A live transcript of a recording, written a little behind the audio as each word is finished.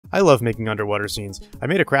I love making underwater scenes. I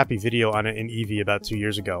made a crappy video on it in Eevee about 2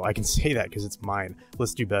 years ago. I can say that because it's mine.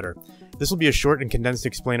 Let's do better. This will be a short and condensed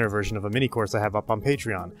explainer version of a mini course I have up on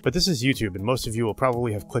Patreon. But this is YouTube, and most of you will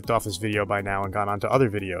probably have clicked off this video by now and gone on to other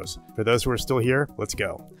videos. For those who are still here, let's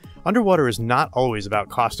go. Underwater is not always about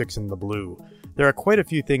caustics and the blue. There are quite a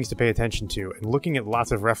few things to pay attention to, and looking at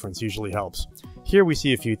lots of reference usually helps. Here we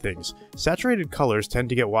see a few things. Saturated colors tend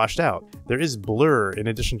to get washed out. There is blur in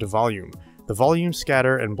addition to volume. The volume,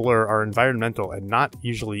 scatter, and blur are environmental and not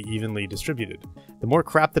usually evenly distributed. The more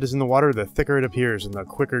crap that is in the water, the thicker it appears and the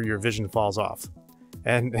quicker your vision falls off.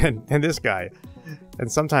 And this guy.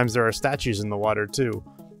 And sometimes there are statues in the water too.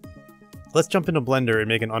 Let's jump into Blender and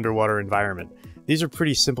make an underwater environment. These are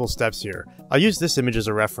pretty simple steps here. I'll use this image as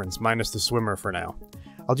a reference, minus the swimmer for now.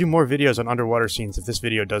 I'll do more videos on underwater scenes if this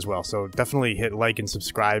video does well, so definitely hit like and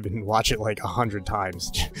subscribe and watch it like 100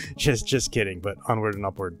 times. just kidding, but onward and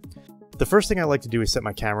upward. The first thing I like to do is set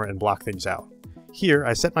my camera and block things out. Here,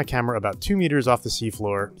 I set my camera about 2 meters off the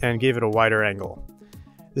seafloor and gave it a wider angle.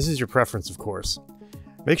 This is your preference, of course.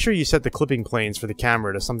 Make sure you set the clipping planes for the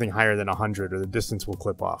camera to something higher than 100 or the distance will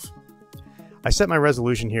clip off. I set my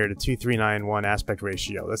resolution here to 2391 aspect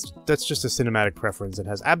ratio. That's just a cinematic preference and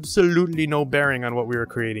has absolutely no bearing on what we were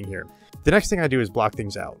creating here. The next thing I do is block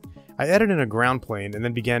things out. I added in a ground plane and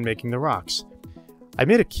then began making the rocks. I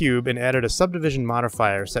made a cube and added a subdivision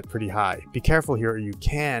modifier set pretty high. Be careful here or you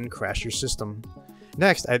can crash your system.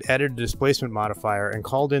 Next, I'd added a displacement modifier and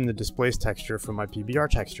called in the displaced texture from my PBR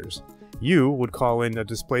textures. You would call in a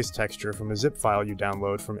displaced texture from a zip file you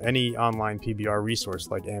download from any online PBR resource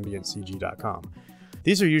like ambientcg.com.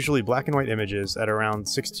 These are usually black and white images at around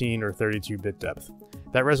 16 or 32-bit depth.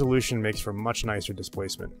 That resolution makes for much nicer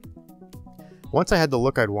displacement. Once I had the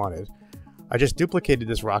look I'd wanted, I just duplicated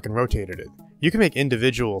this rock and rotated it. You can make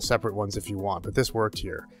individual separate ones if you want, but this worked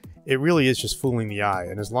here. It really is just fooling the eye,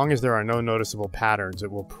 and as long as there are no noticeable patterns,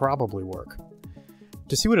 it will probably work.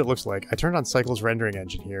 To see what it looks like, I turned on Cycle's rendering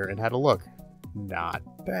engine here and had a look. Not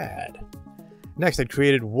bad. Next, I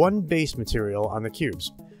created one base material on the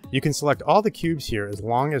cubes. You can select all the cubes here as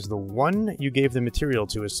long as the one you gave the material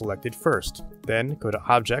to is selected first. Then go to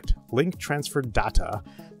Object, Link Transfer Data,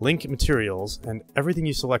 Link Materials, and everything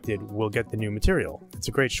you selected will get the new material. It's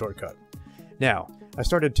a great shortcut. Now, I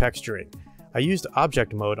started texturing. I used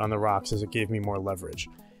object mode on the rocks as it gave me more leverage.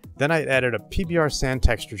 Then I added a PBR sand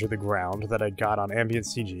texture to the ground that I got on Ambient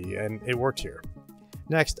CG, and it worked here.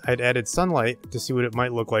 Next, I'd added sunlight to see what it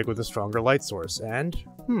might look like with a stronger light source, and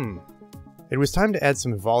it was time to add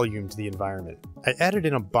some volume to the environment. I added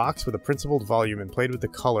in a box with a principled volume and played with the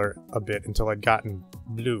color a bit until I'd gotten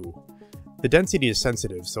blue. The density is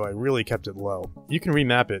sensitive, so I really kept it low. You can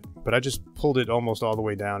remap it, but I just pulled it almost all the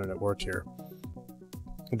way down and it worked here.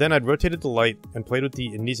 Then I'd rotated the light and played with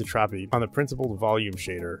the anisotropy on the principled volume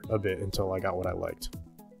shader a bit until I got what I liked.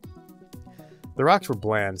 The rocks were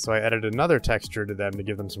bland, so I added another texture to them to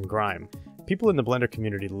give them some grime. People in the Blender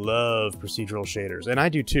community love procedural shaders, and I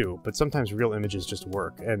do too, but sometimes real images just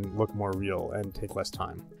work and look more real and take less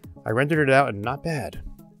time. I rendered it out and not bad.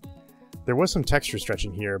 There was some texture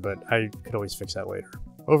stretching here, but I could always fix that later.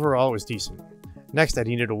 Overall, it was decent. Next, I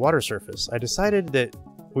needed a water surface. I decided that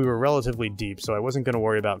we were relatively deep, so I wasn't going to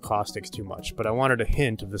worry about caustics too much, but I wanted a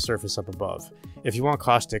hint of the surface up above. If you want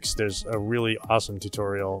caustics, there's a really awesome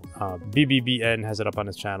tutorial. BBBN has it up on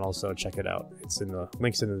his channel, so check it out.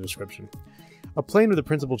 Link's in the description. A plane with a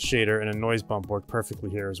principled shader and a noise bump worked perfectly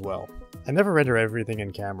here as well. I never render everything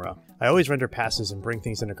in camera. I always render passes and bring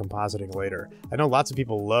things into compositing later. I know lots of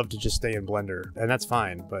people love to just stay in Blender, and that's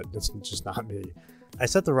fine, but it's just not me. I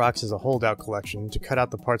set the rocks as a holdout collection to cut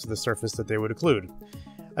out the parts of the surface that they would occlude.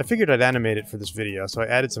 I figured I'd animate it for this video, so I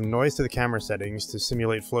added some noise to the camera settings to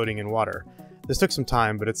simulate floating in water. This took some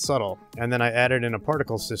time, but it's subtle, and then I added in a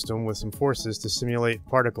particle system with some forces to simulate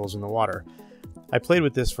particles in the water. I played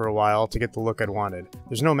with this for a while to get the look I'd wanted.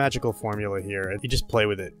 There's no magical formula here, you just play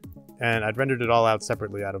with it. And I'd rendered it all out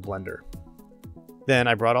separately out of Blender. Then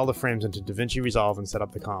I brought all the frames into DaVinci Resolve and set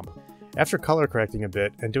up the comp. After color correcting a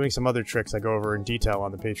bit, and doing some other tricks I go over in detail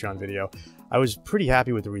on the Patreon video, I was pretty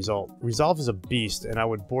happy with the result. Resolve is a beast, and I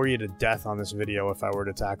would bore you to death on this video if I were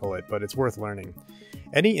to tackle it, but it's worth learning.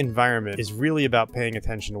 Any environment is really about paying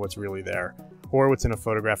attention to what's really there, or what's in a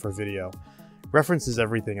photograph or video. Reference is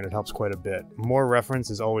everything and it helps quite a bit. More reference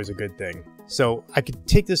is always a good thing. So I could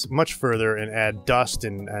take this much further and add dust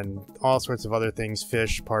and all sorts of other things,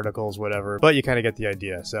 fish, particles, whatever, but you kind of get the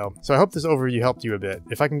idea. So I hope this overview helped you a bit.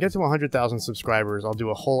 If I can get to 100,000 subscribers, I'll do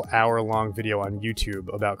a whole hour-long video on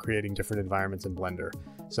YouTube about creating different environments in Blender.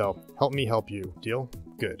 So help me help you. Deal?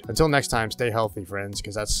 Good. Until next time, stay healthy, friends,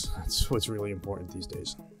 because that's what's really important these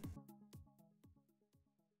days.